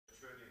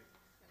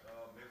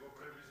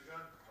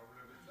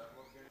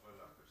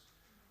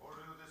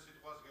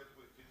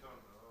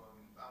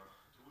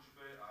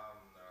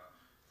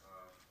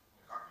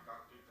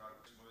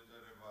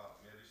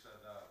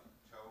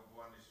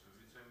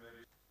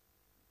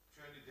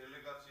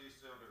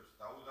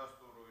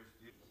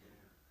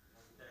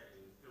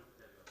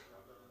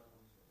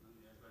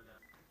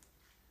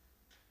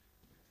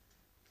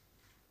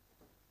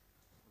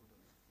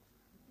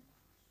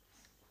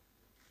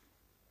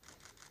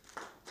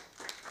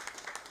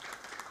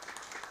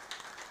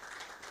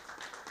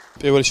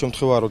პირველი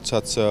შემთხვევა,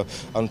 როდესაც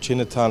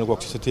ჩინეთთან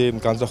გვაქვს ესეთი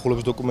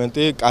განზრახულების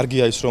დოკუმენტი,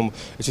 კარგია ის, რომ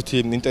ესეთი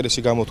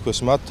ინტერესი გამოთქვეს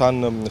მათ, თან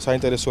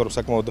საინტერესოა, რომ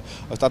საკმაოდ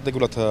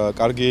სტრატეგიულად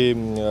კარგი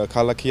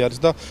ქალაქი არის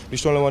და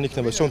მნიშვნელოვანი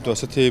იქნება ის, რომ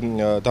ესეთი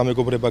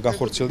დამეგობრება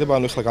განხორციელდება,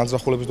 ანუ ეხლა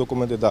განზრახულების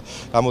დოკუმენტი და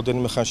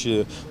რამოდენიმე ხანში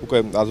უკვე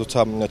როცა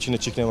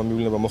ჩინეთში იქნება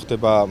მივლინება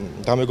მოხდება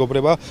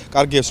დამეგობრება,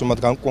 კარგია ის, რომ მათ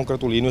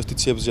კონკრეტული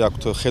ინვესტიციებზე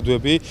აქვთ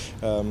ხედვები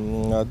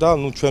და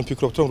ჩვენ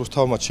ვფიქრობთ, რომ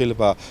რუსთავმა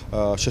შეიძლება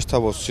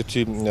შესთავაზოს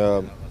ესეთი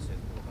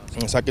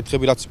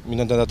საკითხები, რაც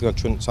მინდა დადგან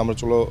ჩვენ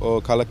სამრეწველო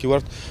ქალაქი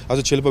ვართ,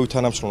 ასე შეიძლება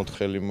ვითანამშრომლოთ.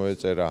 ხელი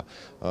მოეწერა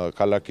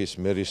ქალაქის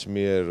მერის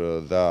მიერ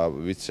და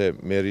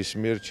ვიცე-მერის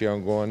მიერ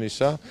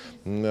შაოგუანისა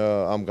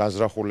ამ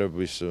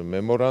განზრახულების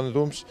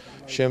მემორანდუმს.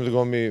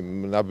 შემდგომი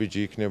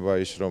ნაბიჯი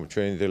იქნება ის, რომ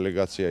ჩვენი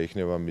დელეგაცია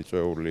იქნება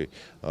მიწვეული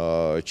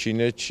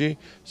ჩინეთში,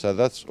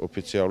 სადაც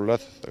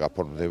ოფიციალურად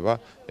გაფორმდება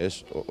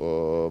ეს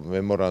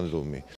მემორანდუმი.